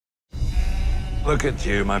Look at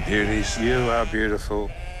you, my beauties. You are beautiful.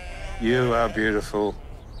 You are beautiful.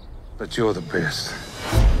 But you're the best.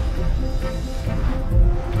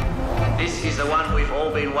 This is the one we've all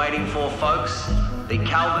been waiting for, folks. The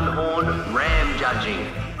Calvin Horn Ram judging.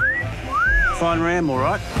 Fine Ram, all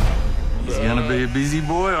right? He's gonna be a busy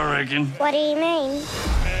boy, I reckon. What do you mean?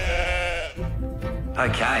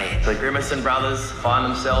 Okay, the Grimacin brothers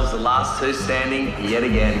find themselves the last two standing yet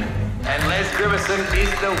again. And Les Grimacin is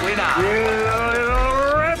the winner. You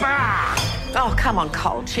little ripper! Oh, come on,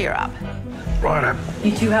 Cole, cheer up. Right up.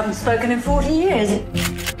 You two haven't spoken in 40 years.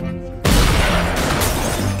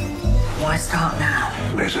 Why start now?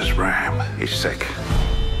 Les's ram is sick.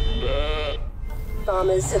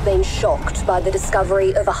 Farmers have been shocked by the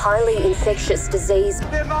discovery of a highly infectious disease.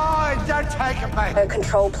 They're mine! Don't take them, mate! A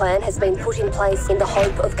control plan has been put in place in the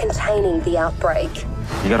hope of containing the outbreak.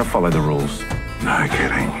 You gotta follow the rules. No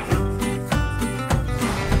kidding.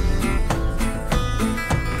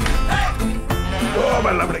 Oh,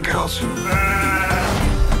 my lovely girls.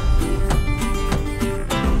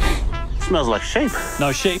 Smells like sheep.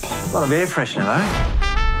 No sheep. A lot of air freshener, though.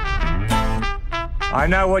 I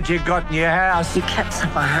know what you got in your house. You kept some.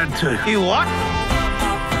 I had to. You what?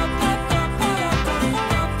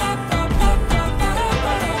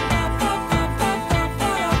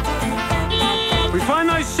 We find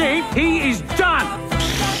those sheep, he is done!